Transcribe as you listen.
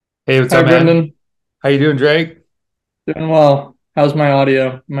Hey, what's Hi, up, man? Brendan. How you doing, Drake? Doing well. How's my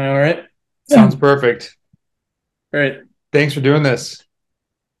audio? Am I all right? Yeah. Sounds perfect. Great. Thanks for doing this.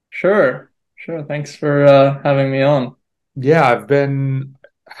 Sure. Sure. Thanks for having me on. Yeah,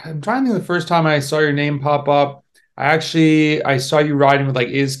 I'm trying to think the first time I saw your name pop up. I saw you riding with like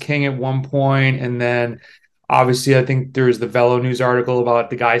Is King at one point, and then obviously I think there was the Velo News article about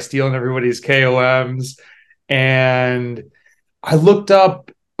the guy stealing everybody's KOMs. And I looked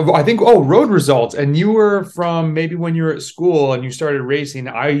up, I think, oh, road results. And you were from maybe when you were at school and you started racing.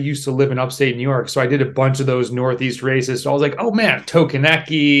 I used to live in upstate New York, so I did a bunch of those Northeast races. So I was like, oh man,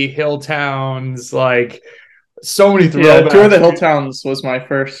 Tokeneke, hill towns, like so many Yeah, Tour of throwbacks, the Hill dude. Towns was my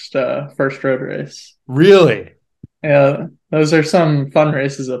first road race. Really Yeah, those are some fun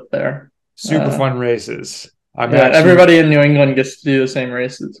races up there. super Uh, fun races. I'm yeah, actually everybody in New England gets to do the same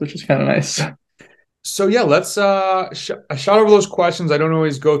races, which is kind of nice. So yeah, let's I shot over those questions. I don't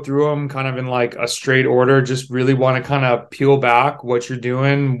always go through them kind of in like a straight order. Just really want to kind of peel back what you're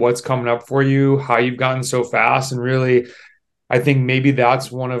doing, what's coming up for you, how you've gotten so fast, and really I think maybe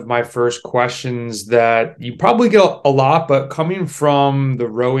that's one of my first questions that you probably get a lot, but coming from the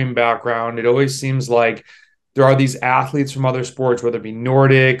rowing background, it always seems like there are these athletes from other sports, whether it be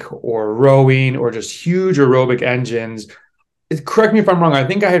Nordic or rowing or just huge aerobic engines. Correct me if I'm wrong. I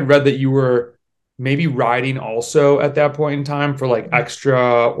think I had read that you were maybe riding also at that point in time for like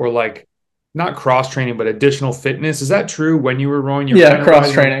extra or like not cross training, but additional fitness. Is that true? When you were rowing, you were Yeah, kind of cross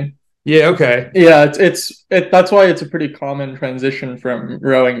riding like, training. yeah, okay. Yeah, that's why it's a pretty common transition from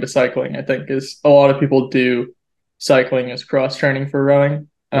rowing to cycling. I think is a lot of people do cycling as cross training for rowing.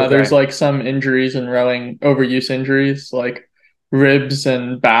 There's Okay. like some injuries in rowing, overuse injuries like ribs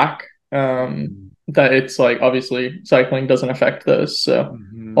and back. That it's like obviously cycling doesn't affect those, so a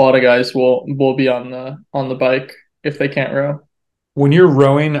Mhm. lot of guys will be on the bike if they can't row. When you're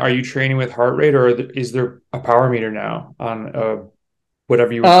rowing, are you training with heart rate or is there a power meter now on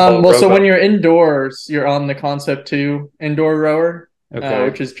whatever you would call a Well, so when rowboat? you're indoors, you're on the Concept 2 indoor rower, Okay.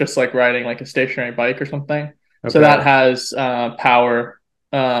 which is just like riding like a stationary bike or something. So that Okay. has power.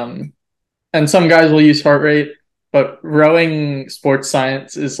 Um, and some guys will use heart rate, but rowing sports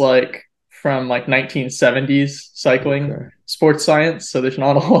science is like from like 1970s cycling Okay. sports science. So there's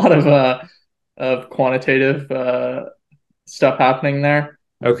not a lot of quantitative stuff happening there.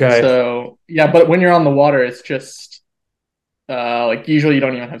 Okay. So yeah, but when you're on the water, it's just like usually you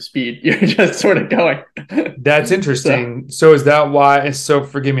don't even have speed. You're just sort of going. That's So interesting. So is that why? So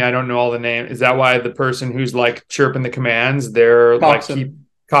forgive me, I don't know all the name. Is that why the person who's like chirping the commands, they're like keep coxswain.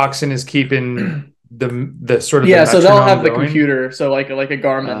 coxswain is keeping the sort of the Yeah, so they'll metronome have the going? computer, so like a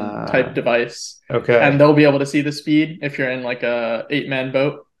Garmin Uh, type device, and okay. they'll be able to see the speed if you're in like a 8-man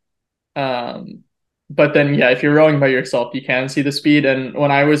boat. Um, but then yeah, if you're rowing by yourself, you can see the speed. And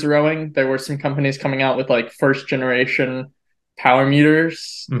when I was rowing, there were some companies coming out with like first generation power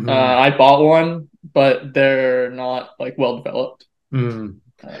meters. Hmm. I bought one, but they're not like well developed. Mm.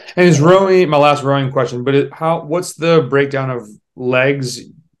 And is So rowing my last rowing question, but what's the breakdown of legs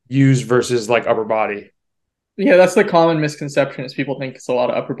used versus like upper body? yeah, that's the common misconception is people think it's a lot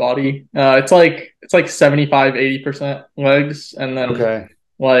of upper body. It's like 75-80% legs and then Okay.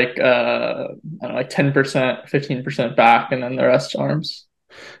 like I don't know, like 10%, 15% back and then the rest arms.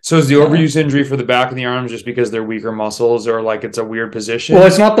 So is the Uh, overuse injury for the back of the arms just because they're weaker muscles or like it's a weird well,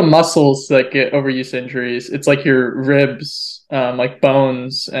 it's position? not the muscles that get overuse injuries. It's like your ribs, like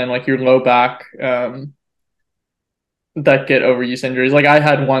bones and like your low back that get overuse injuries. Like I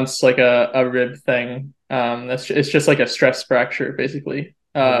had once like a rib thing. It's just like a stress fracture basically.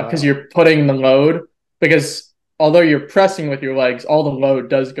 Oh Because wow. you're putting the load because although you're pressing with your legs, all the load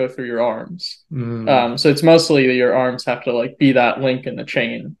does go through your arms. Mm. So it's mostly that your arms have to like be that link in the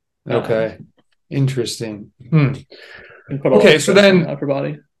chain, Okay. Interesting. Hmm. and put a lot of Okay, so stress on the then upper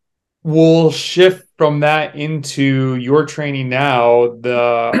body. we'll shift from that into your training now.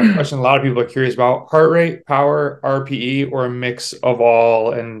 A question a lot of people are curious about: heart rate, power, RPE, or a mix of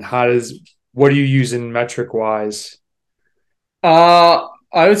all, and what do you use in metric wise?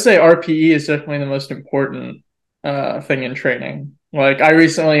 I would say RPE is definitely the most important thing in training. Like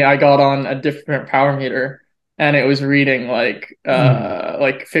I got on a different power meter and it was reading Mm.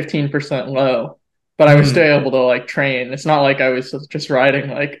 like 15% low, but I was still Mm. able to like train. It's not like I was just riding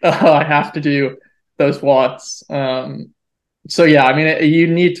like oh, I have to do those watts. So yeah, I mean you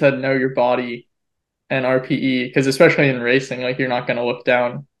need to know your body and RPE because especially in racing, like you're not going to look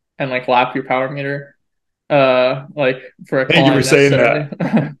down and like lap your power meter like for a Thank you for climb saying necessarily.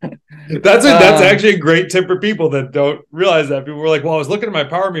 that. That's um actually a great tip for people that don't realize that. People were like, "Well, I was looking at my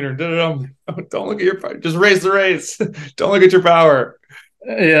power meter and did it." I'm like, "Oh, don't look at your power. Just race the race. Don't look at your power."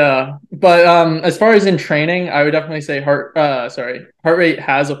 Yeah, but as far as in training, I would definitely say heart rate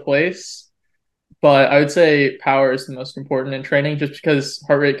has a place, but I would say power is the most important in training, just because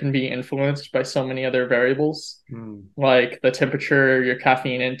heart rate can be influenced by so many other variables, Mm, like the temperature, your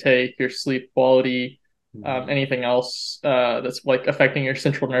caffeine intake, your sleep quality, mm. anything else that's like affecting your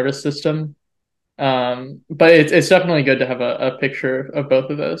central nervous system. But it's definitely good to have a picture of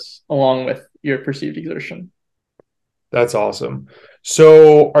both of those along with your perceived exertion. That's awesome.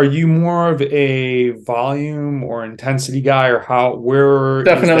 So, are you more of a volume or intensity guy, or where is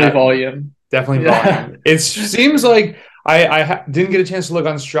Definitely that? volume. Definitely Yeah. volume. It seems like didn't get a chance to look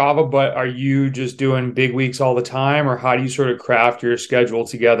on Strava, but are you just doing big weeks all the time, or how do you sort of craft your schedule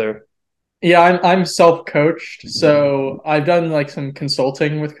together? Yeah, I'm self-coached, so I've done like some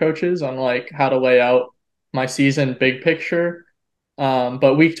consulting with coaches on like how to lay out my season big picture.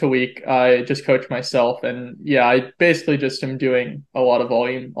 But week to week, I just coach myself, and yeah, I basically just am doing a lot of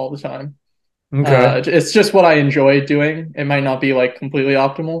volume all the time. Okay. It's just what I enjoy doing. It might not be like completely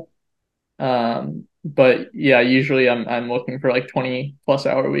optimal, but yeah, usually I'm looking for like 20 plus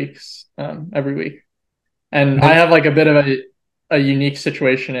hour weeks every week. And I And have like a bit of a unique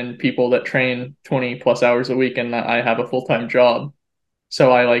situation in people that train 20 plus hours a week and that I have a full-time job.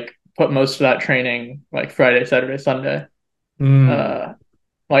 So I like put most of that training like Friday, Saturday, Sunday. mm, Uh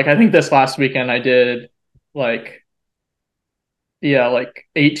like I think this last weekend I did like yeah, like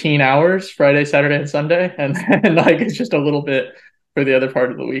 18 hours Friday, Saturday, and Sunday. And like it's just a little bit for the other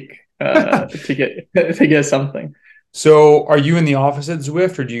part of the week to get to get something. so are you in the office at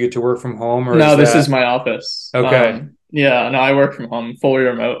Zwift, or do you get to work from home, or is No, this is that my office. okay? Yeah, no, I work from home, fully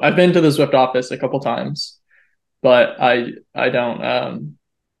remote. I've been to the Zwift office a couple times, but I don't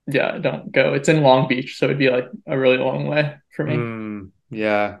yeah, I don't go. It's in Long Beach, so it'd be like a really long way for me.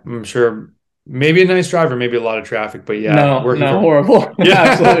 Yeah, I'm sure. Maybe a nice driver, maybe a lot of traffic, but yeah, No, working no, from horrible.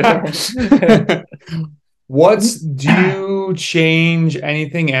 Absolutely yeah. horrible. Do you change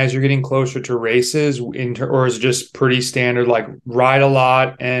anything as you're getting closer to races or is it just pretty standard, like ride a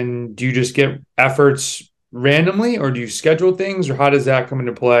lot, and do you just get efforts randomly, or do you schedule things, or how does that come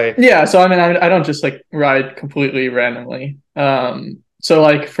into play? Yeah, so I mean I don't just like ride completely randomly. So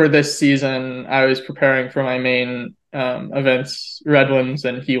like for this season, I was preparing for my main events, Redlands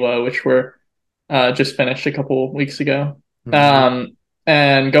and Gila, which were just finished a couple weeks ago. Hmm. Um,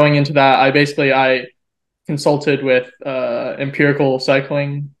 and going into that, I consulted with Empirical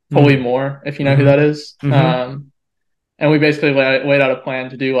Cycling, Pulley Mm. Moore, if you know who Hmm. that is. Hmm. And we basically laid out a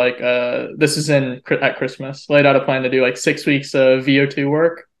plan to do like this is in at Christmas. Laid out a plan to do like 6 weeks of VO2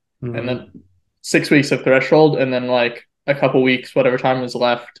 work, and then Hmm. 6 weeks of threshold, and then like a couple weeks, whatever time was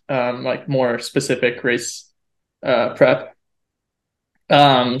left, like more specific race prep.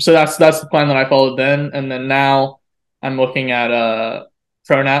 So that's the plan that I followed then, and then now I'm looking at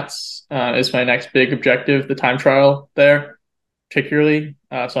Pronats is my next big objective, the time trial there particularly.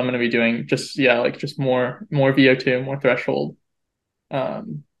 So I'm going to be doing just yeah, like just more VO2, more threshold.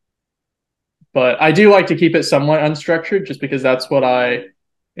 Um, but I do like to keep it somewhat unstructured, just because that's what I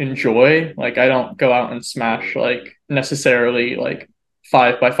enjoy. Like I don't go out and smash like necessarily like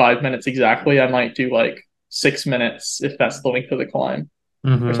 5 by 5 minutes exactly. I might do like 6 minutes if that's the length of the climb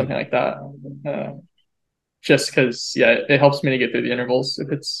or something Hmm. like that. Uh, just because, yeah, it helps me to get through the intervals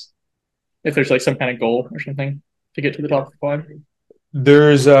if there's like some kind of goal or something to get to the top of the climb.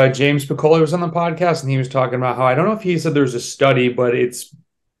 There's James Piccolo was on the podcast, and he was talking about how, I don't know if he said there's a study, but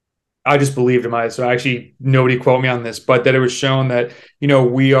I just believed him. So actually, nobody quote me on this, but that it was shown that,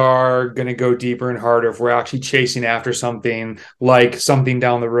 we are going to go deeper and harder if we're actually chasing after something, like something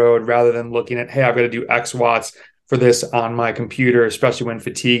down the road, rather than looking at, hey, I've got to do X watts for this on my computer, especially when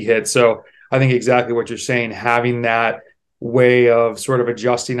fatigue hits. So I think exactly what you're saying, having that way of sort of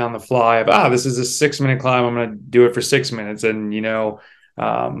adjusting on the fly of, this is a 6 minute climb. I'm going to do it for 6 minutes. And,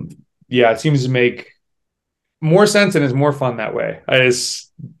 um, yeah, it seems to make more sense and is more fun that way. I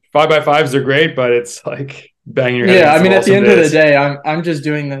just 5 by 5s are great, but it's like banging your head Yeah, I against the mean, wall at the some end of the days. day, I'm just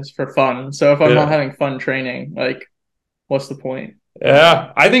doing this for fun. So if I'm not Yeah. having fun training, like, what's the point?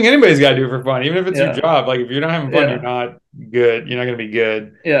 Yeah. I think anybody's got to do it for fun, even if it's your Yeah, job. Like if you're not having fun, you're yeah, not good. You're not going to be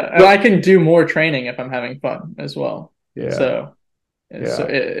good. yeah, and I What? can do more training if I'm having fun as well. Yeah. So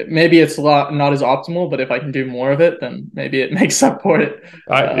Yeah. maybe it's a lot not as optimal, but if I can do more of it, then maybe it makes up for it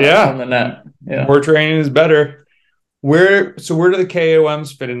on Yeah. the net. Yeah. More training is better. Where do the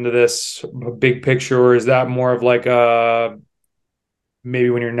KOMs fit into this big picture, or is that more of like maybe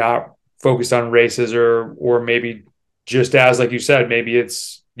when you're not focused on races, or maybe just as like you said, maybe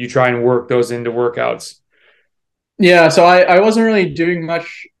it's you try and work those into workouts. Yeah, so I wasn't really doing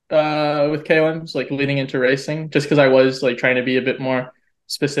much with KOMs like leading into racing, just because I was like trying to be a bit more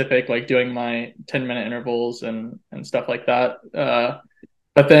specific, like doing my 10-minute intervals and stuff like that.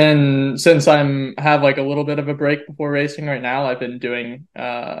 But then since I'm have like a little bit of a break before racing right now, I've been doing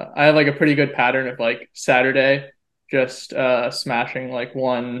I have like a pretty good pattern of like Saturday just smashing like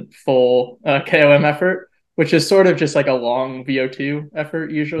one full KOM effort, which is sort of just like a long VO2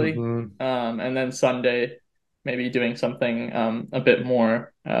 effort usually. Hmm. And then Sunday maybe doing something a bit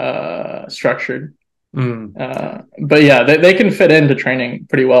more structured. Mm. But yeah, they can fit into training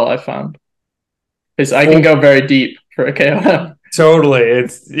pretty well, I found. Because I can Full, go very deep for a KOM. totally.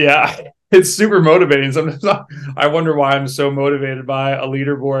 It's yeah, it's super motivating. Sometimes I wonder why I'm so motivated by a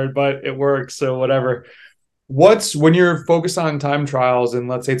leaderboard, but it works. So whatever. What's when you're focused on time trials and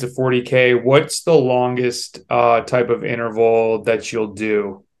let's say it's a 40K, what's the longest type of interval that you'll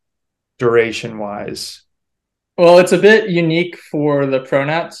do duration wise? Well, it's a bit unique for the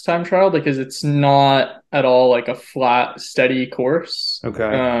Pronats time trial because it's not at all like a flat, steady course.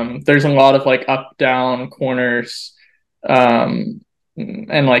 Okay. There's a lot of like up, down, corners, and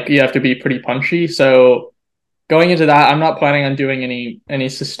like you have to be pretty punchy. So going into that, I'm not planning on doing any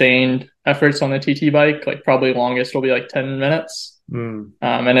sustained efforts on the TT bike. Like probably longest will be like 10 minutes, Mm.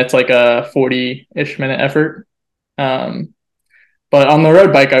 and it's like a 40-ish minute effort. Um, but on the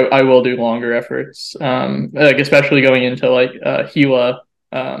road bike, I will do longer efforts, like especially going into like Gila.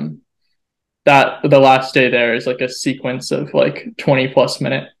 That the last day there is like a sequence of like 20+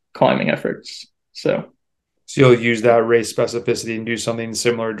 minute climbing efforts. So So you'll use that race specificity and do something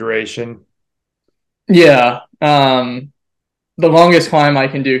similar duration. yeah, the longest climb I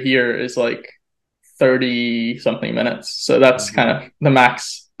can do here is like 30 something minutes. So that's kind Mhm. of the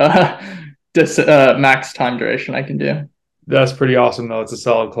max max time duration I can do. That's pretty awesome though. It's a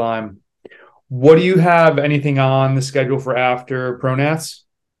solid climb. What do you have anything on the schedule for after Pronats?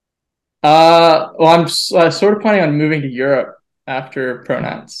 Well, I'm sort of planning on moving to Europe after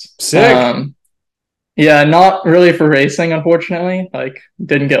Pronats. Sick. Yeah, not really for racing, unfortunately. Like,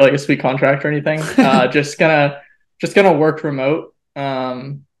 didn't get like a sweet contract or anything. Just gonna work remote.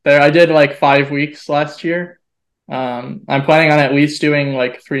 There, I did like 5 weeks last year. I'm planning on at least doing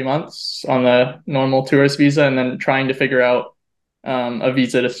like 3 months on the normal tourist visa, and then trying to figure out a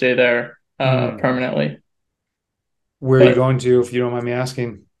visa to stay there Hmm. permanently. Where are you But going to, if you don't mind me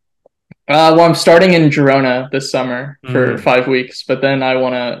asking? well, I'm starting in Girona this summer for Mm. 5 weeks, but then I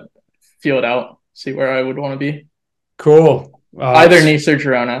want to feel it out, see where I would want to be. Cool. Either Nice or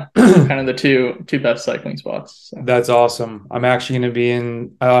Girona, kind of the two best cycling spots. So. That's awesome. I'm actually going to be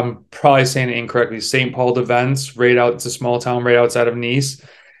in, I'm probably saying it incorrectly, St. Paul de Vence, right out, it's a small town right outside of Nice.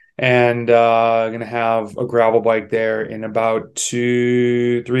 And going to have a gravel bike there in about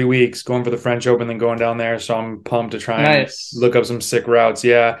 2, 3 weeks, going for the French Open, then going down there. So I'm pumped to try and Nice. look up some sick routes.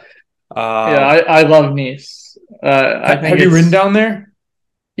 Yeah. Yeah, Uh, I love Nice. I think have you ridden it's down there?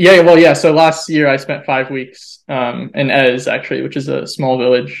 yeah, well, yeah. So last year I spent 5 weeks in Ez actually, which is a small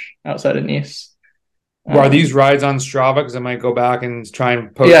village outside of Nice. Are these Um, rides on Strava? Because I might go back and try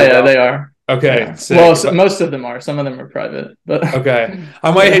and post a yeah, route. they are. Okay, Yeah. Well, sick. so most of them are. Some of them are private, but Okay.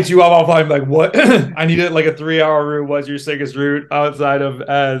 I might hit yeah, you up. I'll probably be like, what? I needed like a 3 hour route. What's your sickest route outside of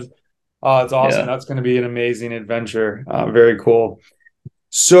as? Oh, it's awesome. yeah. That's going to be an amazing adventure. Very cool.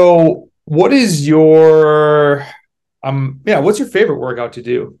 So, what is your yeah, what's your favorite workout to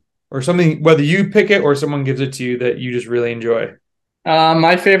do? Or something, whether you pick it or someone gives it to you that you just really enjoy.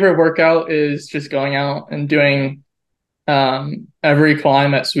 My favorite workout is just going out and doing every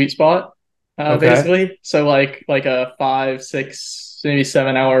climb at sweet spot, Okay. basically. So like a 5, 6, maybe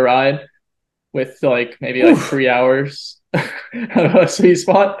 7 hour ride with like maybe like Oof. 3 hours of a sweet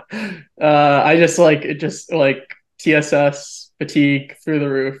spot. I just like it, just like TSS fatigue through the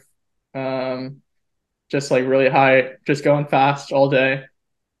roof. Um, just like really high, just going fast all day.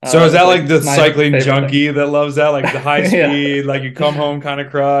 So is that It's like like the my cycling favorite thing. junkie that loves that, like the high Yeah. speed, like you come home kind of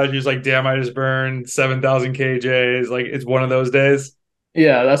crush, you're just like, damn, I just burned 7,000 kJs. Like it's one of those days.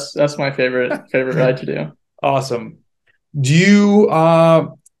 Yeah, that's my favorite ride to do. Awesome. Do you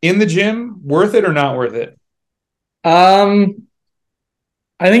in the gym worth it or not worth it? Um,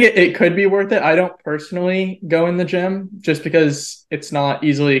 I think it could be worth it. I don't personally go in the gym just because it's not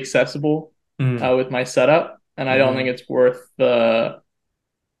easily accessible Mm, with my setup, and I don't think mm, it's worth the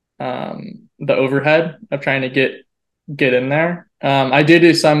overhead of trying to get in there. I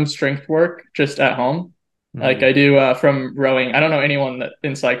do some strength work just at home. Like I mm. do from rowing. I don't know anyone that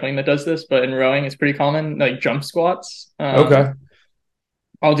in cycling that does this, but in rowing it's pretty common, like jump squats. Okay.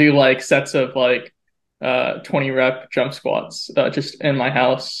 I'll do like sets of like 20 rep jump squats just in my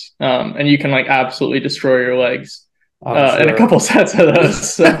house. And you can like absolutely destroy your legs I'm in a sure. couple sets of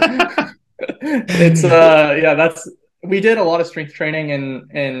those. So it's yeah, we did a lot of strength training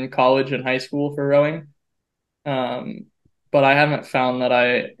in college and high school for rowing. Um, but I haven't found that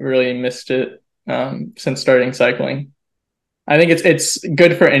I really missed it since starting cycling. I think it's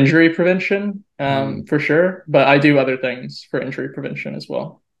good for injury prevention, Mm. for sure, but I do other things for injury prevention as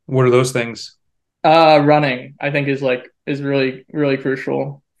well. What are those things? Running, I think is really, really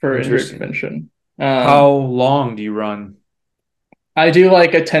crucial for injury Interesting. prevention. How Um, long do you run? I do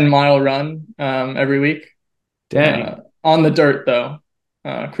like a 10-mile run every week. Dang. On the dirt though,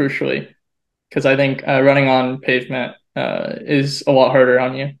 crucially, because I think running on pavement is a lot harder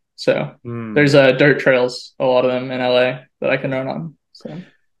on you. So Hmm. there's dirt trails, a lot of them in LA that I can run on. So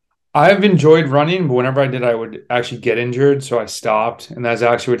I've enjoyed running, but whenever I did, I would actually get injured, so I stopped. And that's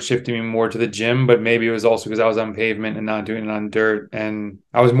actually what shifted me more to the gym. But maybe it was also because I was on pavement and not doing it on dirt. And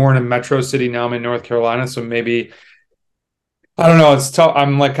I was more in a metro city. Now I'm in North Carolina, so maybe I don't know. It's tough.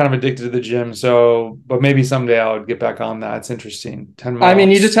 I'm like kind of addicted to the gym, so but maybe someday I would get back on that. It's interesting. 10 I mean,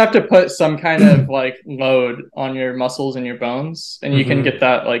 you just miles. have to put some kind of like load on your muscles and your bones, and you can Mm-hmm. get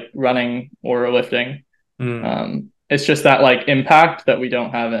that like running or lifting. Mm. It's just that like impact that we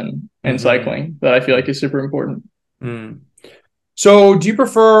don't have in Mm-hmm. cycling that I feel like is super important. Mm. So do you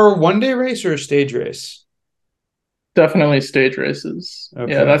prefer one day race or a stage race? Definitely stage races. Yeah,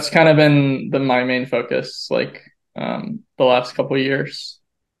 Okay. that's kind of been my main focus, like the last couple of years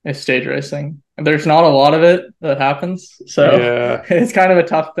is stage racing. There's not a lot of it that happens, so Yeah. it's kind of a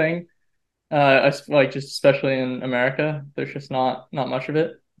tough thing. Like just especially in America, there's just not much of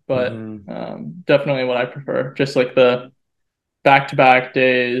it. But Mm-hmm. definitely what I prefer, just like the back-to-back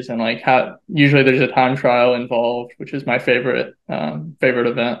days and like how usually there's a time trial involved, which is my favorite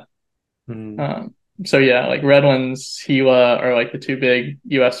event. Mm-hmm. Um, so yeah, like Redlands, Gila are like the two big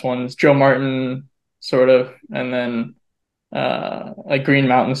US ones. Joe Martin, sort of, and then like Green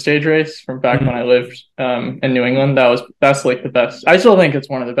Mountain Stage Race from back when I lived in New England. That's like the best. I still think it's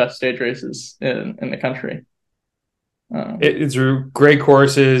one of the best stage races in the country. Um, It's great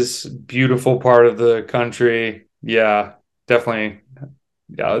courses, beautiful part of the country. Yeah, definitely.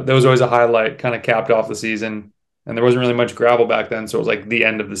 Yeah, that was always a highlight, kind of capped off the season. And there wasn't really much gravel back then, so it was like the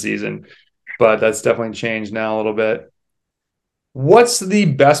end of the season. But that's definitely changed now a little bit. What's the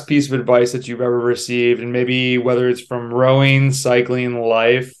best piece of advice that you've ever received? And maybe whether it's from rowing, cycling,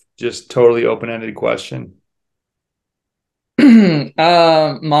 life, just totally open-ended question.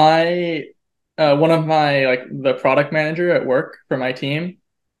 my one of my like the product manager at work for my team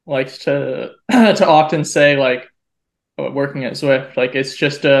likes to to often say like working at Zwift, like it's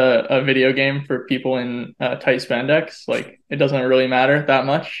just a video game for people in tight spandex. Like it doesn't really matter that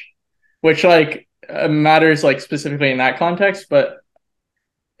much, which like matters like specifically in that context, but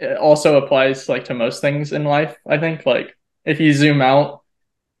it also applies like to most things in life. I think like if you zoom out,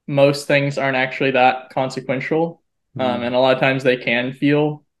 most things aren't actually that consequential, Mm, and a lot of times they can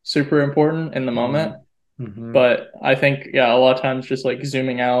feel super important in the moment. mm, mm-hmm, But I think yeah, a lot of times just like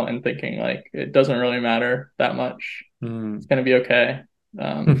zooming out and thinking like it doesn't really matter that much, it's mm. gonna be okay.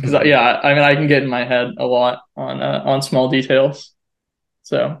 Because yeah, I mean, I can get in my head a lot on small details.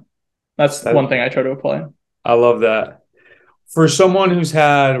 So that's one That, thing I try to apply. I love that. For someone who's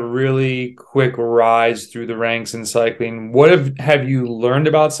had a really quick rise through the ranks in cycling, what have you learned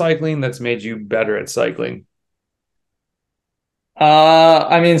about cycling that's made you better at cycling?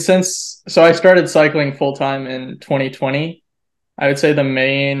 I mean, since so I started cycling full time in 2020, I would say the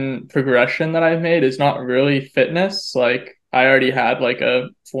main progression that I've made is not really fitness. Like I already had like a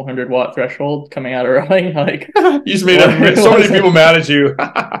 400-watt threshold coming out of rowing. Like You just made it so many people wasn't. mad at you.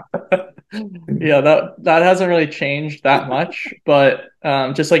 Yeah, that hasn't really changed that much, but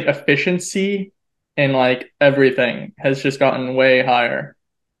just like efficiency in like everything has just gotten way higher.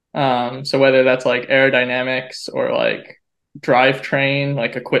 So whether that's like aerodynamics or like drivetrain,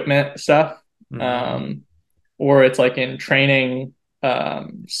 like equipment stuff, Hmm. um, or it's like in training,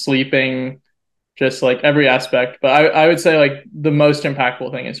 sleeping, just like every aspect. But I would say like the most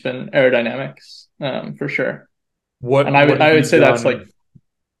impactful thing has been aerodynamics, for sure. And What have I would you say that's like done?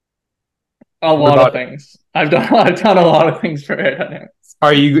 a What lot of about things. I've done a lot of things for aerodynamics.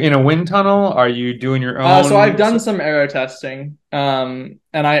 are you in a wind tunnel? Are you doing your So I've own? done some aero testing, and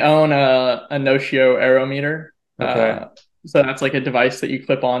I own a Noshio aerometer. Okay. So that's like a device that you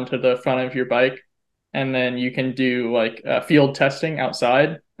clip onto the front of your bike, and then you can do like field testing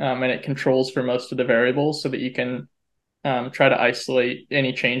outside, and it controls for most of the variables so that you can try to isolate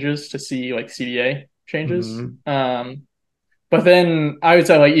any changes to see like CDA changes. Hmm. But then I would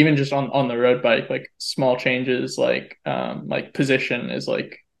say like even just on the road bike, like small changes like position is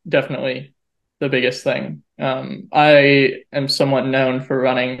like definitely the biggest thing. I am somewhat known for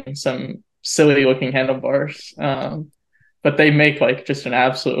running some silly looking handlebars. But they make like just an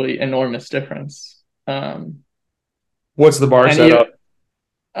absolutely enormous difference. What's the bar And setup?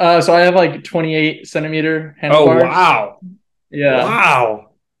 so I have like 28 centimeter Oh, handlebars. wow. Yeah.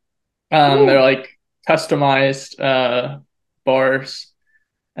 Wow. They're Woo. like customized bars,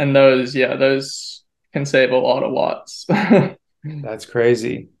 and those can save a lot of watts. That's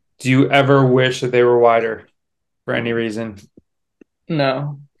crazy. Do you ever wish that they were wider for any reason?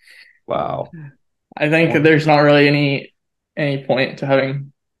 No, Wow. I think Well, there's not really any point to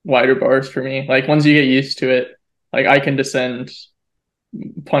having wider bars for me. Like once you get used to it, like I can descend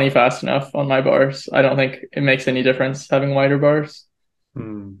plenty fast enough on my bars. I don't think it makes any difference having wider bars.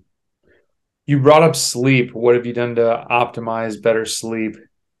 hmm. You brought up sleep. What have you done to optimize better sleep?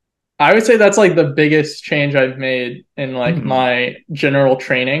 I would say that's like the biggest change I've made in like Hmm. my general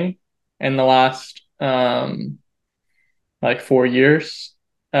training in the last like 4 years.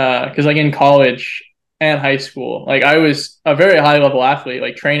 Because like in college and high school, like I was a very high level athlete,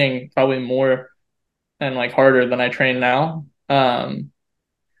 like training probably more and like harder than I train now.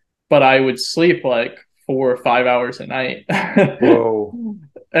 But I would sleep like 4 or 5 hours a night. Whoa.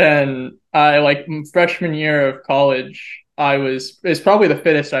 And I like freshman year of college, it's probably the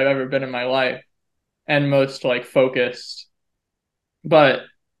fittest I've ever been in my life and most like focused. But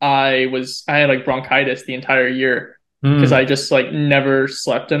I had like bronchitis the entire year because I Hmm. just like never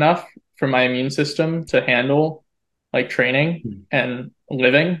slept enough for my immune system to handle like training and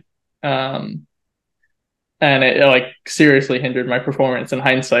living. Um, and it like seriously hindered my performance in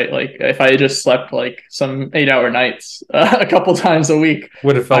hindsight. Like if I had just slept like some 8 hour nights a couple times a week,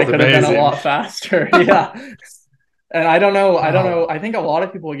 Would have I felt could have been a amazing. lot faster. Yeah. And I don't know. Wow. I think a lot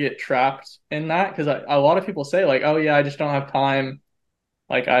of people get trapped in that because a lot of people say like, oh yeah, I just don't have time.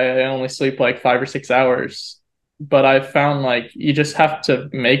 Like I only sleep like 5 or 6 hours. But I've found like you just have to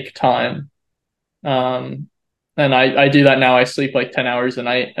make time. Um, and I do that now. I sleep like 10 hours a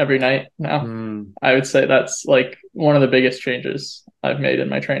night every night now. Hmm. I would say that's like one of the biggest changes I've made in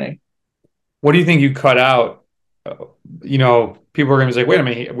my training. What do you think you cut out? Uh, people are gonna be like, wait a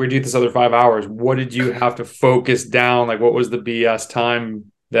minute, we do this other 5 hours. What did you have to focus down? Like, what was the BS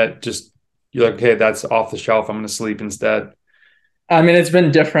time that just you're like, okay, that's off the shelf. I'm gonna sleep instead. I mean, it's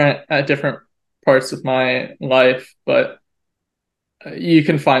been different at different parts of my life, but you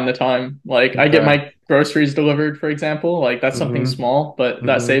can find the time. Like I get Okay. my groceries delivered, for example. Like that's something Mm-hmm. small, but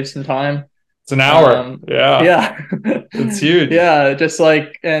that Mm-hmm. saves some time. It's an hour. Um, Yeah. yeah, That's huge. yeah, just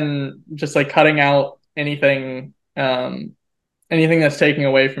like cutting out anything that's taking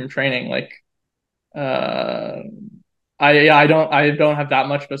away from training. Like, uh, I don't have that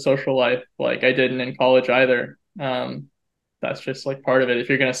much of a social life like I didn't in college either. That's just like part of it. If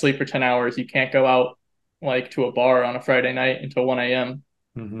you're gonna sleep for 10 hours, you can't go out like to a bar on a Friday night until 1 a.m.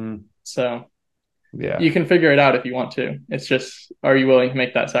 Mm-hmm. So Yeah. you can figure it out if you want to. It's just, are you willing to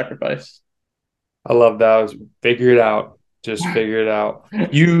make that sacrifice? I love that. I was figure it out. Just figure it out.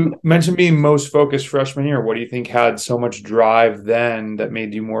 You mentioned being most focused freshman year. What do you think had so much drive then that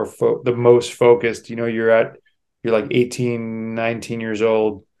made you the most focused? You're like 18, 19 years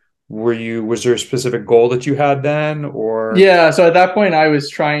old. Was there a specific goal that you had then or Yeah, so at that point I was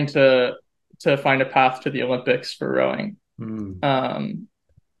trying to find a path to the Olympics for rowing. hmm, Um,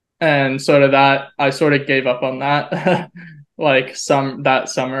 and sort of that I sort of gave up on that like some that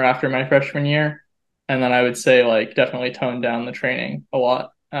summer after my freshman year. And then I would say like definitely toned down the training a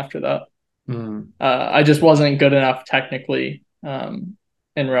lot after that. hmm, I just wasn't good enough technically in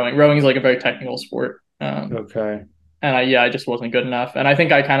rowing. Rowing is like a very technical sport. okay. And I just wasn't good enough. And I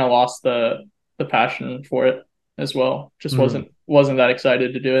think I kind of lost the passion for it as well. Just Hmm, wasn't that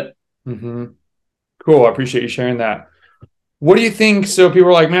excited to do it. hmm. Cool. I appreciate you sharing that. What do you think? So people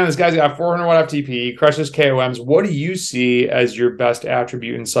are like, man, this guy's got 400 watt FTP, crushes KOMs. What do you see as your best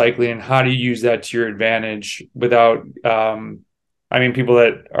attribute in cycling, and how do you use that to your advantage without? I mean, people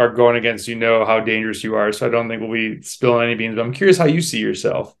that are going against you know how dangerous you are, so I don't think we'll be spilling any beans. But I'm curious how you see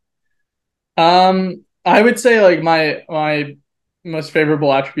yourself. I would say like my most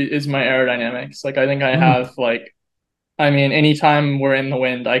favorable attribute is my aerodynamics. Like I think I Hmm, have like I mean anytime we're in the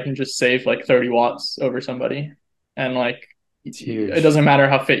wind, I can just save like 30 watts over somebody. And like it's it huge. doesn't matter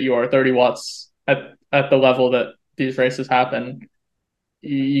how fit you are, 30 watts at the level that these races happen,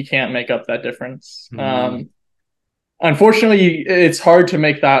 you can't make up that difference. Hmm, Unfortunately, it's hard to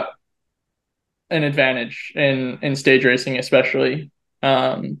make that an advantage in stage racing, especially.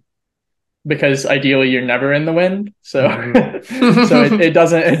 Because ideally you're never in the wind. So hmm. so it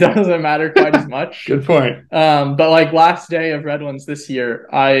doesn't matter quite as much. Good point. But like last day of Redlands this year,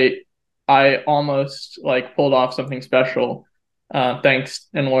 I almost like pulled off something special. thanks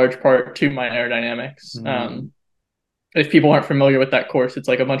in large part to my aerodynamics. Mm. If people aren't familiar with that course, it's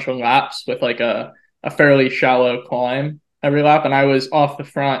like a bunch of laps with like a fairly shallow climb every lap. And I was off the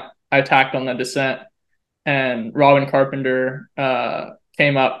front. I attacked on the descent, and Robin Carpenter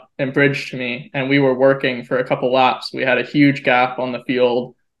came up and bridged to me, and we were working for a couple laps. We had a huge gap on the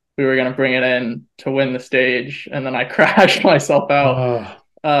field. We were going to bring it in to win the stage, and then I crashed myself out.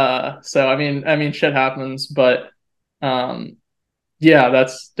 Oh. So I mean, shit happens, but um, yeah,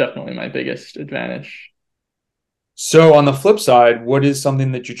 that's definitely my biggest advantage. So on the flip side, what is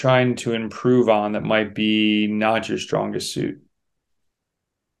something that you're trying to improve on that might be not your strongest suit?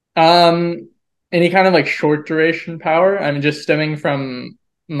 Um, any kind of like short duration power. I mean, just stemming from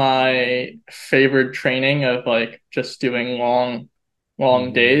my favored training of like just doing long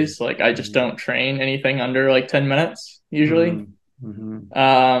Mm, days. Like I just mm, don't train anything under like 10 minutes usually. mm, mm,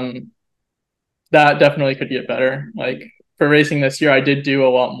 Um, that definitely could get better. Like for racing this year, I did do a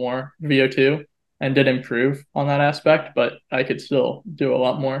lot more VO2 and did improve on that aspect, but I could still do a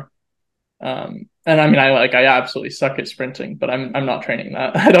lot more. And I mean, I absolutely suck at sprinting, but I'm not training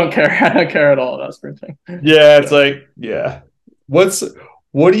that. I don't care. I don't care at all about sprinting. yeah, it's So like, yeah. What's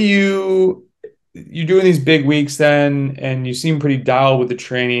what do you doing these big weeks then, and you seem pretty dialed with the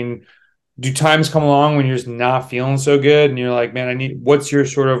training. Do times come along when you're just not feeling so good and you're like, man, what's your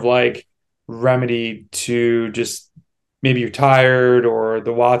sort of like remedy to just maybe you're tired or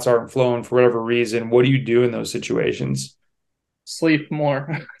the watts aren't flowing for whatever reason? What do you do in those situations? sleep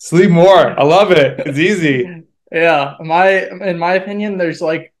more. Sleep more. I love it. It's easy. Yeah, in my opinion, there's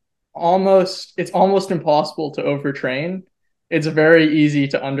like it's almost impossible to overtrain. It's very easy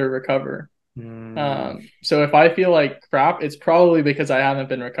to under recover. Mm, So if I feel like crap, it's probably because I haven't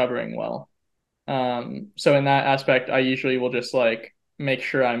been recovering well. So in that aspect, I usually will just like make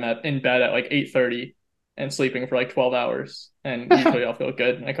sure I'm in bed at like 8:30 and sleeping for like 12 hours, and usually I'll feel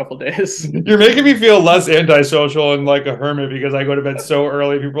good in a couple days. you're making me feel less antisocial and like a hermit because I go to bed so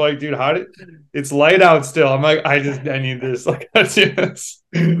early. People are like, dude, how did it's light out still? I'm like, I need this. Like, I do this.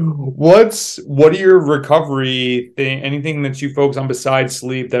 What are your recovery thing? Anything that you focus on besides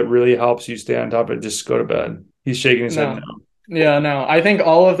sleep that really helps you stay on top of it? Just go to bed. He's shaking his head no. No. Yeah, no. I think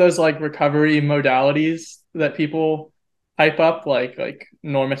all of those like recovery modalities that people hype up, like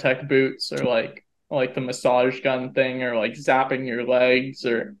Normatec boots or like the massage gun thing or like zapping your legs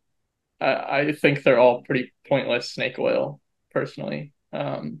or I think they're all pretty pointless snake oil, personally.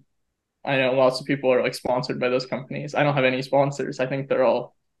 I know lots of people are like sponsored by those companies. I don't have any sponsors. I think they're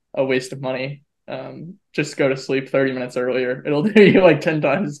all a waste of money. Just go to sleep 30 minutes earlier. It'll do you like 10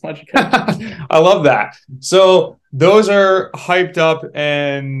 times as much good. I love that. So those are hyped up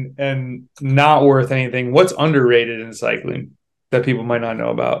and not worth anything. What's underrated in cycling that people might not know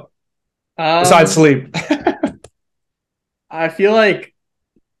about besides Um, sleep? I feel like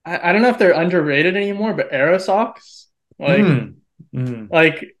I don't know if they're underrated anymore, but Aero socks, mm, mm,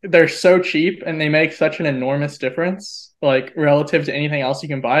 like they're so cheap and they make such an enormous difference, like relative to anything else you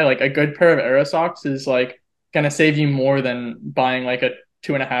can buy. Like a good pair of Aero socks is like gonna save you more than buying like a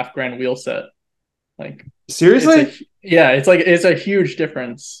 2.5 grand wheel set. Like it's a seriously? yeah, it's a huge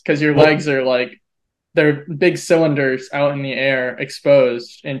difference because your What legs are like they're big cylinders out in the air,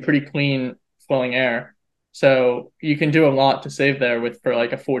 exposed in pretty clean flowing air. So you can do a lot to save there with for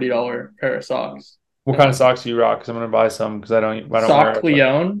like a $40 pair of socks. what kind of Um, socks do you rock? Because I'm gonna buy some because I don't wear Sock it. But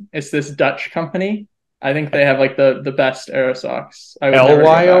Leone, it's this Dutch company. I think they have like the best aero socks. I would never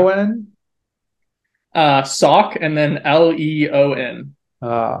go back. Lyon? Sock and then Leon.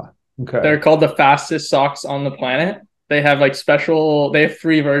 Ah, okay. They're called the fastest socks on the planet. They have like they have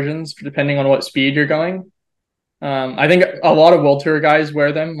three versions depending on what speed you're going. I think a lot of World Tour guys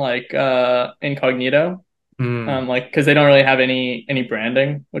wear them like incognito, Mm, like because they don't really have any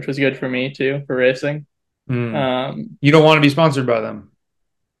branding, which was good for me too for racing. mm. Um, You don't want to be sponsored by them.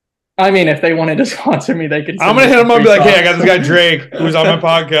 I mean, if they wanted to sponsor me, they could I'm send gonna me hit some him up and free be like, hey, I got socks. this guy Drake who's on my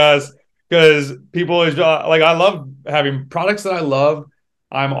podcast because people is like, I love having products that I love.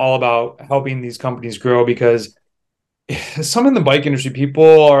 I'm all about helping these companies grow because some in the bike industry,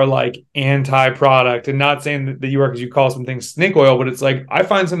 people are like anti-product and not saying that you are because you call some things snake oil, but it's like I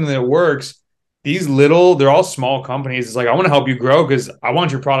find something that works. They're all small companies. It's like I want to help you grow because I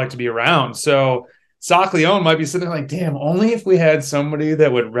want your product to be around. So Sock Leone might be sitting there like, damn, only if we had somebody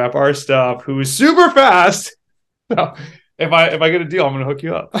that would rep our stuff who is super fast. So if I get a deal, I'm gonna hook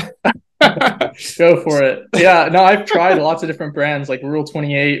you up. Go for it. Yeah, no, I've tried lots of different brands like Rule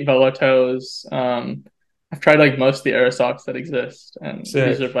 28, Velotos. I've tried like most of the air socks that exist, and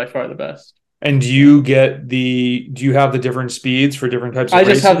these are Sick. by far the best. And do you have the different speeds for different types of I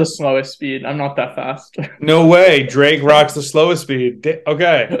just have the racing? slowest speed. I'm not that fast. No way. Drake rocks the slowest speed.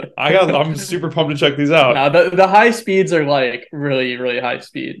 Okay. I'm super pumped to check these out. No, the high speeds are like really, really high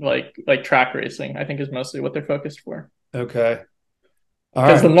speed, like track racing, I think is mostly what they're focused for. Okay. All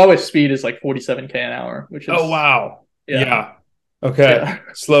Because the right. lowest speed is like 47K an hour, which Oh is wow. yeah, Yeah. Okay. yeah.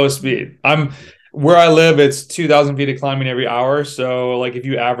 Slowest speed. I'm where I live, it's 2,000 feet of climbing every hour. So like if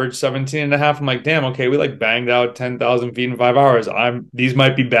you average 17 and a half, I'm like, damn, okay, we like banged out 10,000 feet in 5 hours. These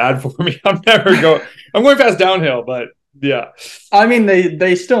might be bad for me. I'm going fast downhill, but yeah. I mean,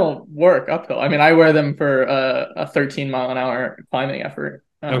 they still work uphill. I mean, I wear them for a 13 mile an hour climbing effort.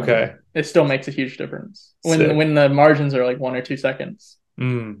 Okay. It still makes a huge difference Sick. when the margins are like 1 or 2 seconds.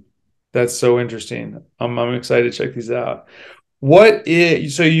 Mm, that's so interesting. I'm excited to check these out. What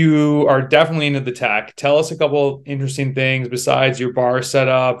is so you are definitely into the tech. Tell us a couple interesting things besides your bar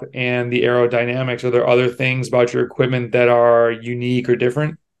setup and the aerodynamics. Are there other things about your equipment that are unique or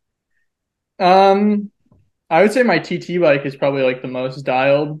different? Um, I would say my TT bike is probably like the most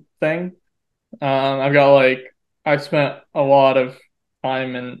dialed thing. I've got like I've spent a lot of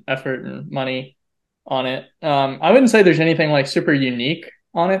time and effort and money on it. I wouldn't say there's anything like super unique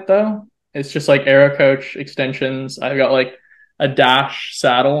on it though. It's just like Aero Coach extensions. I've got like a dash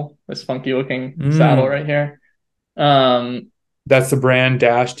saddle, this funky looking saddle Mm, right here. Um, that's the brand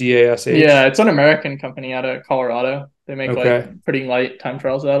Dash yeah, DASH. it's an American company out of Colorado. They make like Okay. pretty light time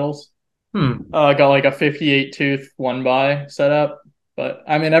trial saddles. Hmm. I got like a 58 tooth one by setup, but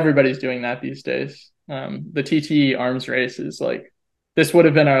I mean everybody's doing that these days. The TT arms race is like this would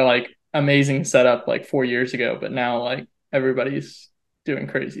have been our like amazing setup like 4 years ago, but now like everybody's doing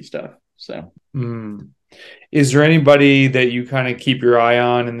crazy stuff. So Hmm. Is there anybody that you kind of keep your eye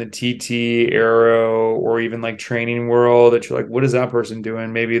on in the TT, aero, or even like training world that you're like, what is that person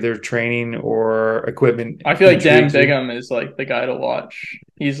doing? Maybe their training or equipment I feel like Dan intrigues you. Bigham is like the guy to watch.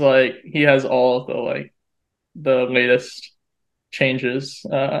 He's like he has all of the like the latest changes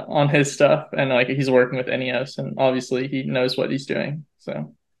on his stuff, and like he's working with NES, and obviously he knows what he's doing.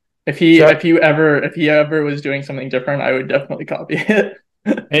 So Check. if he ever was doing something different, I would definitely copy it.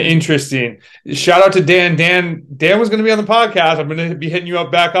 Interesting. Shout out to Dan. Dan was going to be on the podcast. I'm going to be hitting you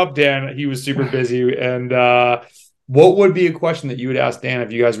up back up, Dan. He was super busy. And what would be a question that you would ask Dan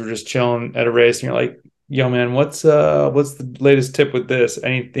if you guys were just chilling at a race and you're like, "Yo, man, what's the latest tip with this?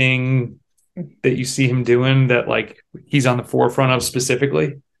 Anything that you see him doing that like he's on the forefront of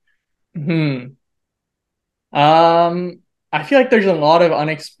specifically?" Hmm. Um, I feel like there's a lot of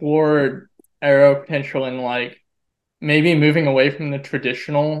unexplored aero potential in like maybe moving away from the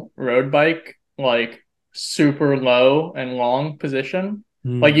traditional road bike, like super low and long position.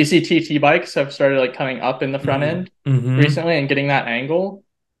 Like you Mm, see TT bikes have started like coming up in the front mm, end mm-hmm, recently and getting that angle.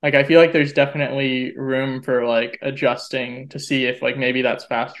 Like I feel like there's definitely room for like adjusting to see if like maybe that's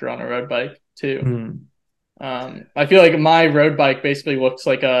faster on a road bike too. mm, I feel like my road bike basically looks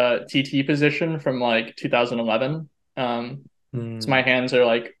like a TT position from like 2011. So my mm, hands are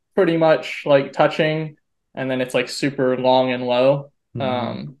like pretty much like touching, and then it's like super long and low.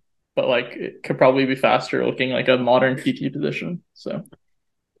 mm. Um, but like it could probably be faster looking like a modern TT position. So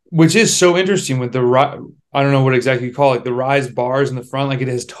Which is so interesting with I don't know what exactly you call it, the rise bars in the front. Like it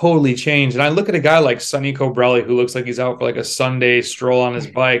has totally changed. And I look at a guy like Sonny Cobrelli, who looks like he's out for like a Sunday stroll on his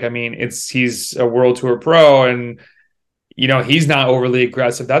bike. I mean, he's a World Tour pro, and he's not overly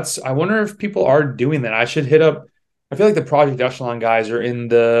aggressive. I wonder if people are doing that. I should hit up. I feel like the Project Echelon guys are in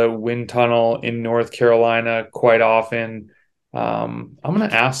the wind tunnel in North Carolina quite often. I'm gonna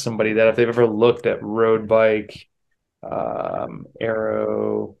ask somebody that if they've ever looked at road bike,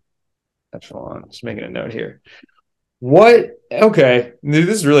 aero echelon. Just making a note here. What? Okay, this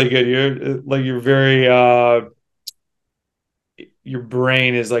is really good. You're very your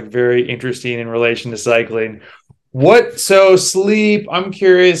brain is like very interesting in relation to cycling. So sleep? I'm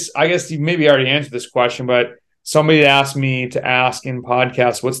curious. I guess you maybe already answered this question, but somebody asked me to ask in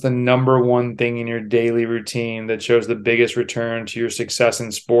podcasts, what's the number one thing in your daily routine that shows the biggest return to your success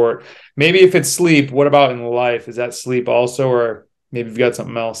in sport? Maybe if it's sleep, what about in life? Is that sleep also, or maybe you've got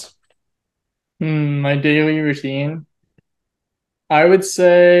something else? my daily routine, I would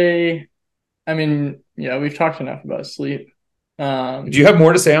say, I mean, yeah, we've talked enough about sleep. Do you Um, have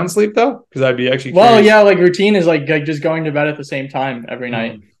more to say on sleep though? Because I'd be actually well, curious. yeah, like routine is like just going to bed at the same time every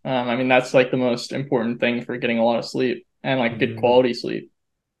night. Mm, I mean, that's like the most important thing for getting a lot of sleep and like good mm, quality sleep.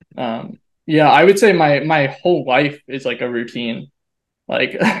 Yeah, I would say my whole life is like a routine.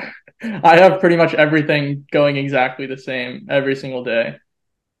 Like I have pretty much everything going exactly the same every single day,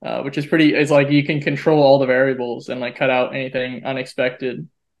 which is pretty. It's like you can control all the variables and like cut out anything unexpected.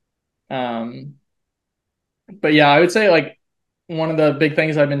 Um, but yeah, I would say like one of the big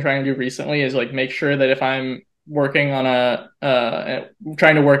things I've been trying to do recently is like make sure that if I'm working on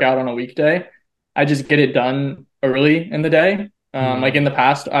trying to work out on a weekday, I just get it done early in the day. Like Mm, in the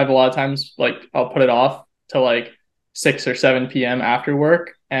past, I've a lot of times like I'll put it off to like 6 or 7 p.m. after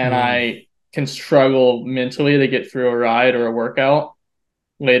work, and mm, I can struggle mentally to get through a ride or a workout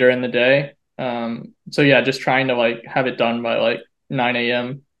later in the day. So yeah, just trying to like have it done by like 9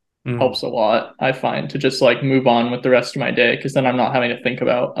 a.m. mm, helps a lot, I find, to just like move on with the rest of my day because then I'm not having to think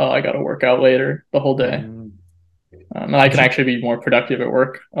about, oh, I got to work out later the whole day. mm. And I can Do, actually be more productive at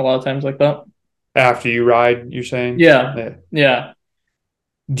work a lot of times like that. after you ride, you're saying? Yeah. Yeah. Yeah.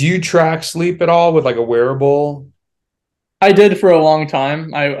 Do you track sleep at all with like a wearable? I did for a long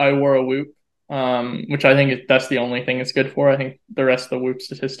time. I wore a Whoop, which I think that's the only thing it's good for. I think the rest of the Whoop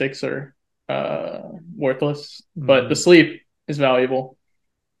statistics are worthless, but the Mm, sleep is valuable.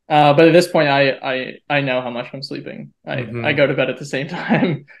 But at this point, I know how much I'm sleeping. I mm-hmm, go to bed at the same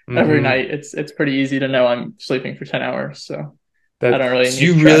time every mm-hmm. night. It's pretty easy to know I'm sleeping for 10 hours, so I That don't really so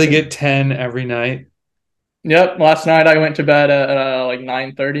need to you track really it. get 10 every night? Yep, last night I went to bed at like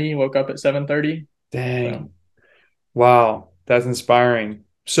 9:30, woke up at 7:30. So Dang. Wow, that's inspiring.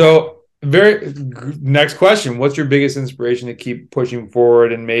 So, next question. What's your biggest inspiration to keep pushing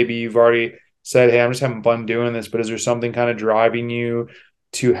forward? And maybe you've already said, hey, I'm just having fun doing this, but is there something kind of driving you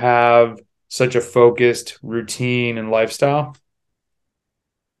to have such a focused routine and lifestyle?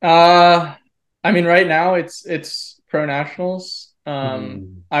 Uh, I mean, right now it's pro nationals.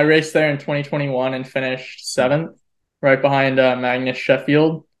 Mm, I raced there in 2021 and finished seventh, right behind Magnus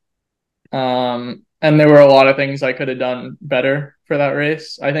Sheffield. And there were a lot of things I could have done better for that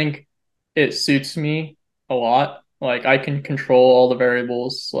race. I think it suits me a lot. Like I can control all the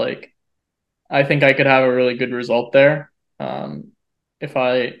variables. Like I think I could have a really good result there, if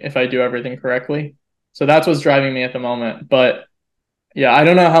I do everything correctly. So that's what's driving me at the moment. But yeah, I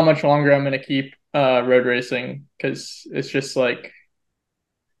don't know how much longer I'm going to keep road racing because it's just like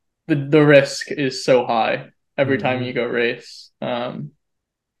the risk is so high every time you mhm. go race,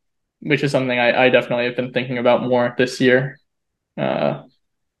 which is something I definitely have been thinking about more this year. Uh,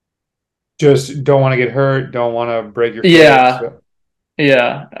 Just don't want to get hurt, don't want to break your foot. yeah, So,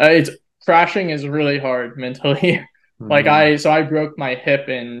 yeah, it's crashing is really hard mentally. Like mm, I broke my hip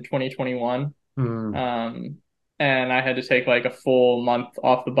in 2021, mm. um, and I had to take like a full month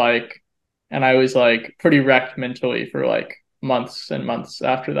off the bike, and I was like pretty wrecked mentally for like months and months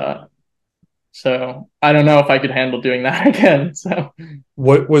after that. So I don't know if I could handle doing that again. So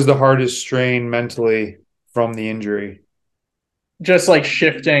What was the hardest strain mentally from the injury? just like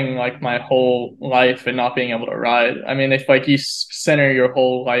shifting like my whole life and not being able to ride. I mean, if like you center your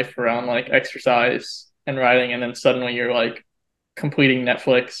whole life around like exercise and riding, and then suddenly you're like completing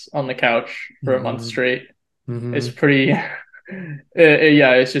Netflix on the couch for a month Mm-hmm. straight, it's Mm-hmm. pretty,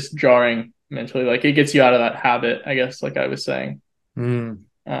 yeah, it's just jarring mentally. Like it gets you out of that habit, I guess, like I was saying. Mm.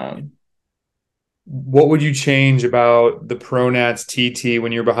 Um, What would you change about the Pronats TT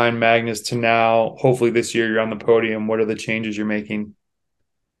when you're behind Magnus to now? Hopefully this year you're on the podium. What are the changes you're making?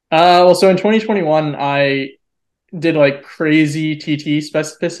 well, so in 2021, I did like crazy TT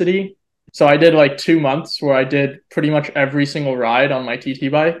specificity. So I did like 2 months where I did pretty much every single ride on my TT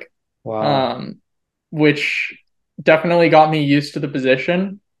bike, Wow. um, which definitely got me used to the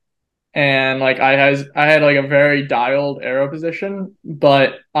position. And like I had like a very dialed aero position,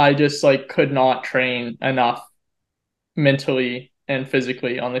 but I just like could not train enough mentally and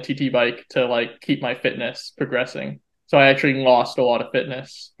physically on the TT bike to like keep my fitness progressing. So I actually lost a lot of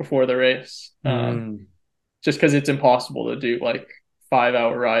fitness before the race. Mm. Just because it's impossible to do like 5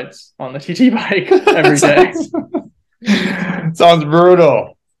 hour rides on the TT bike every day. sounds, sounds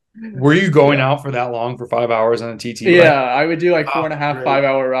brutal. Were you going Yeah. out for that long for 5 hours on a TT Yeah. bike? I would do like four Oh, and a half, great. 5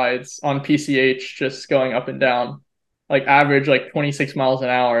 hour rides on PCH, just going up and down, like average like 26 miles an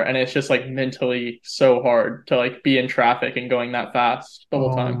hour. And it's just like mentally so hard to like be in traffic and going that fast the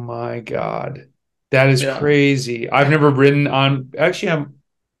whole Oh time. my God. That is Yeah. crazy. I've never ridden on, actually, I'm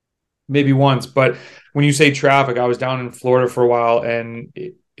maybe once, but when you say traffic, I was down in Florida for a while and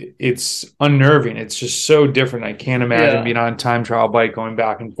it's unnerving. It's just so different. I can't imagine Yeah. being on a time trial bike going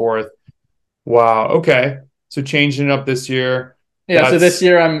back and forth. Wow. Okay. So changing it up this year. Yeah. So this That's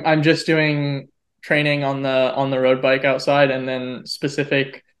year I'm just doing training on the road bike outside, and then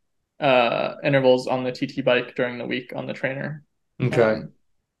specific intervals on the TT bike during the week on the trainer, okay. um,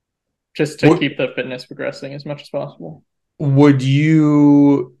 just to What keep the fitness progressing as much as possible. would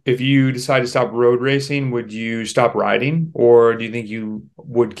you, if you decide to stop road racing, would you stop riding or do you think you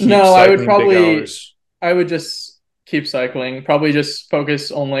would keep No, cycling big hours? I would just keep cycling. Probably just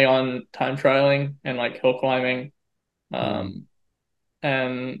focus only on time trialing and like hill climbing. Mm. Um,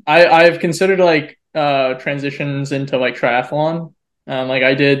 and I've considered like transitions into like triathlon. Like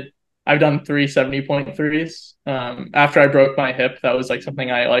I've done 370.3s. After I broke my hip, that was like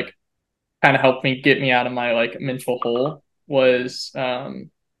something I like kind of helped me get me out of my like mental hole was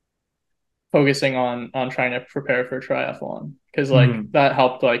focusing on trying to prepare for triathlon because like Mm. that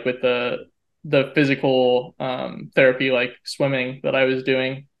helped like with the physical therapy like swimming that I was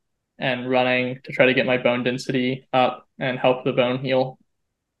doing and running to try to get my bone density up and help the bone heal.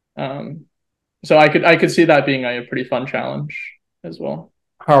 Um, so I could see that being a pretty fun challenge as well.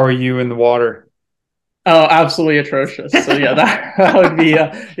 How are you in the water? Oh, absolutely atrocious. So yeah, that that would be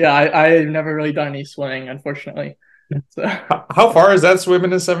yeah. I've never really done any swimming, unfortunately. So How far is that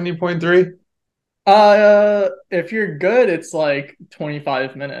swimming to 70.3? if you're good, it's like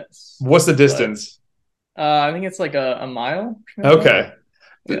 25 minutes, What's the but distance? I think it's like a mile, something like that. Okay.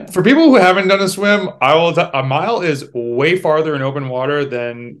 Yeah. For people who haven't done a swim, a mile is way farther in open water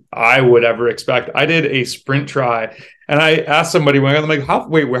than I would ever expect. I did a sprint try and I asked somebody when I'm like, how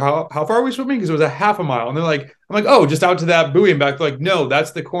far are we swimming? Because it was a half a mile. And they're like, I'm like, oh, just out to that buoy and back. They're like, no,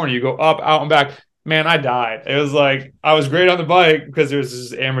 that's the corner. You go up, out, and back. Man, I died. It was like I was great on the bike because there was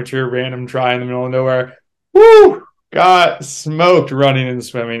this amateur random try in the middle of nowhere. Woo! Got smoked running and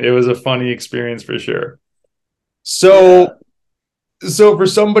swimming. It was a funny experience for sure. Yeah. So for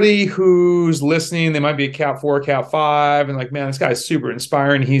somebody who's listening, they might be a Cat 4, Cat 5, and like, man, this guy's super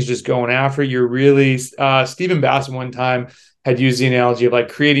inspiring. He's just going after it. You're really, Stephen Bassett one time had used the analogy of like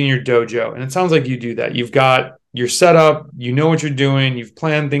creating your dojo. And it sounds like you do that. You've got your setup, you know what you're doing, you've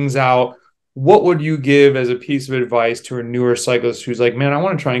planned things out. What would you give as a piece of advice to a newer cyclist who's like, man, I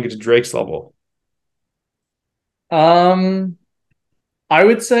want to try and get to Drake's level? Um, I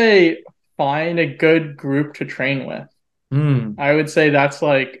would say find a good group to train with. Hmm. I would say that's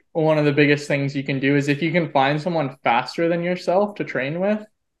like one of the biggest things you can do is if you can find someone faster than yourself to train with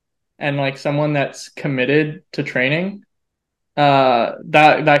and like someone that's committed to training,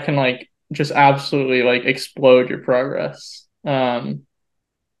 that can like just absolutely like explode your progress.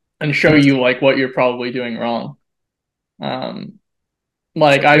 And show you like what you're probably doing wrong. Um, So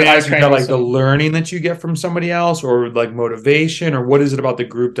like let me I've ask you, is trained that with like the some learning that you get from somebody else or like motivation, or what is it about the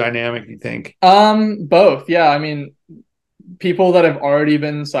group dynamic you think? both. Yeah, I mean people that have already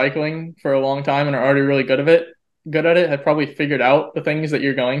been cycling for a long time and are already really good at it have probably figured out the things that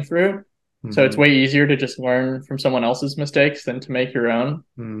you're going through. So it's Hmm. way easier to just learn from someone else's mistakes than to make your own.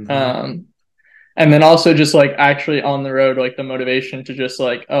 Hmm. Um, and then also just like actually on the road, like the motivation to just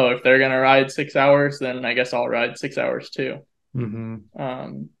like, oh, if they're gonna ride 6 hours, then I guess I'll ride 6 hours too. Hmm.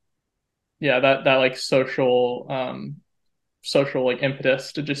 Um, yeah, that like social like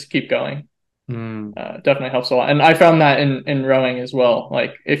impetus to just keep going Mm. definitely helps a lot. And I found that in rowing as well.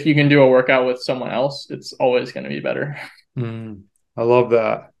 Like if you can do a workout with someone else, it's always going to be better. Mm. I love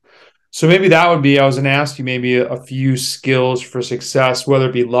that. So maybe that would be, I was going to ask you maybe a few skills for success, whether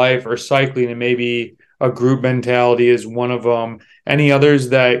it be life or cycling, and maybe a group mentality is one of them. Any others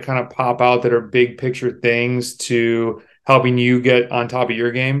that kind of pop out that are big picture things to helping you get on top of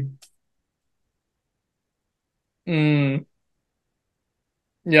your game? Mm,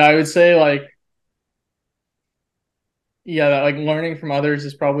 yeah, I would say like yeah, that like learning from others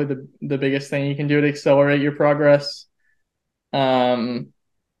is probably the biggest thing you can do to accelerate your progress. Um,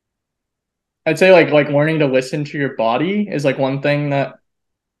 I'd say like learning to listen to your body is like one thing that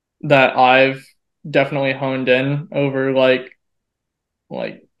I've definitely honed in over like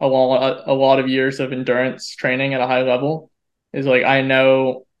a lot of years of endurance training at a high level is like I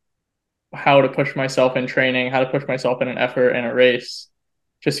know how to push myself in training, how to push myself in an effort and a race,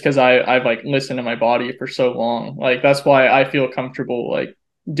 just because I've like listened to my body for so long. Like that's why I feel comfortable like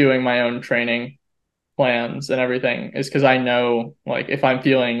doing my own training plans and everything is because I know like if I'm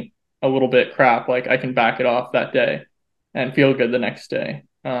feeling a little bit crap, like I can back it off that day and feel good the next day.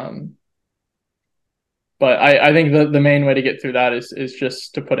 But I think the main way to get through that is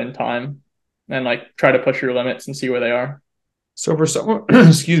just to put in time and like try to push your limits and see where they are. So for someone,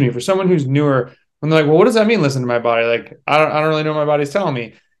 excuse me, for someone who's newer, when they're like, well, what does that mean? Listen to my body. Like, I don't really know what my body's telling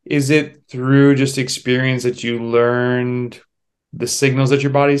me. Is it through just experience that you learned the signals that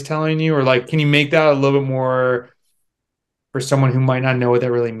your body's telling you? Or like, can you make that a little bit more for someone who might not know what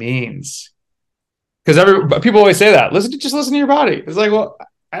that really means? Because people always say that. Just listen to your body. It's like, well,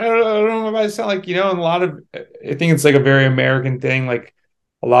 I don't know what my body's telling like, and a lot of I think it's like a very American thing. Like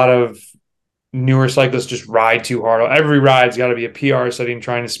a lot of newer cyclists just ride too hard. Every ride's got to be a PR setting,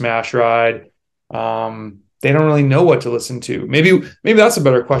 trying to smash ride. They don't really know what to listen to. Maybe that's a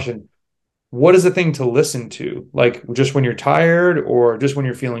better question. what is the thing to listen to? Like just when you're tired or just when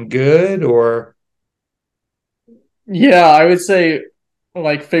you're feeling good or Yeah, I would say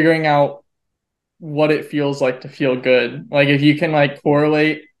like figuring out what it feels like to feel good. Like if you can like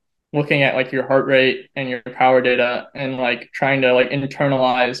correlate looking at like your heart rate and your power data and like trying to like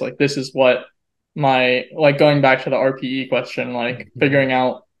internalize like this is what my like going back to the RPE question, like figuring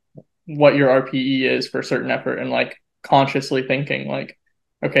out what your RPE is for a certain effort and like consciously thinking like,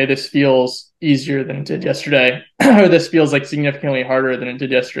 okay, this feels easier than it did yesterday, or this feels like significantly harder than it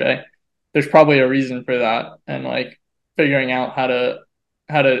did yesterday. There's probably a reason for that, and like figuring out how to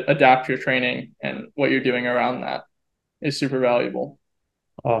adapt your training and what you're doing around that is super valuable.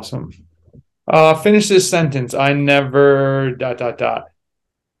 awesome. Finish this sentence. I never dot dot dot.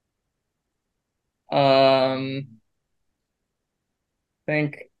 I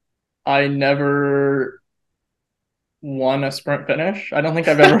think I never won a sprint finish. I don't think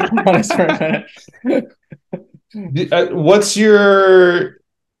I've ever won a sprint finish. What's your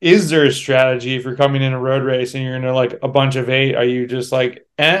is there a strategy if you're coming in a road race and you're in like a bunch of eight? Are you just like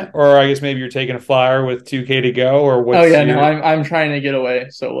or I guess maybe you're taking a flyer with 2K to go, or Oh what's yeah, no, your I'm trying to get away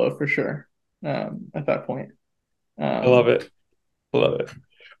solo for sure. At that point. I love Um, it. I love it.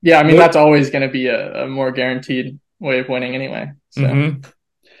 yeah, I mean What that's always going to be a more guaranteed way of winning anyway. So hmm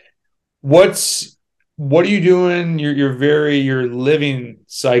what's what are you doing? You're living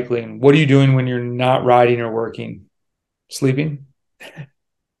cycling. What are you doing when you're not riding or working? Sleeping?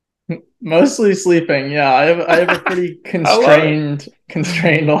 mostly sleeping. Yeah, I have a pretty I love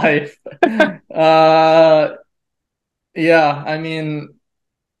constrained life. it. Yeah, I mean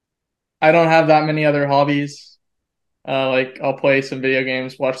I don't have that many other hobbies. Like I'll play some video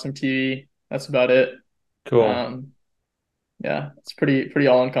games, watch some TV. That's about it. Cool. Um, yeah, it's pretty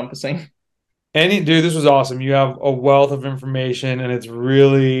all encompassing. Dude, this was awesome. You have a wealth of information, and it's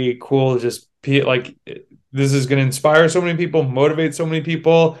really cool to just this is going to inspire so many people, motivate so many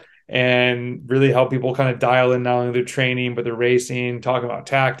people, and really help people kind of dial in not only their training but their racing, talk about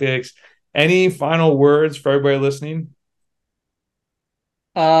tactics. Any final words for everybody listening?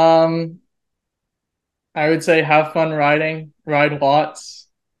 Um, I would say have fun riding, ride lots.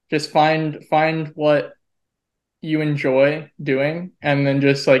 Just find what you enjoy doing and then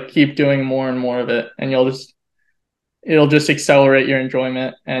just like keep doing more and more of it and it'll just accelerate your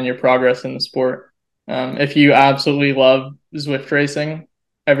enjoyment and your progress in the sport. If you absolutely love Zwift racing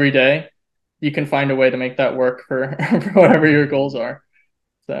every day, you can find a way to make that work for, for whatever your goals are.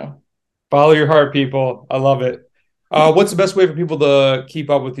 So Follow your heart, people. I love it. What's the best way for people to keep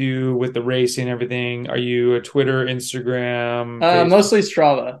up with you with the racing and everything? Are you a Twitter, Instagram, Facebook? mostly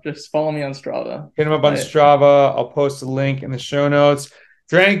Strava. Just follow me on Strava. Hit him up on I Strava. I'll post a link in the show notes.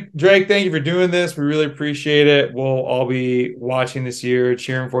 Drake, thank you for doing this. We really appreciate it. We'll all be watching this year,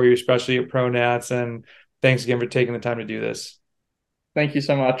 cheering for you, especially at Pro Nats. And thanks again for taking the time to do this. Thank you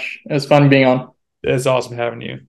so much. It was fun being on. It's awesome having you.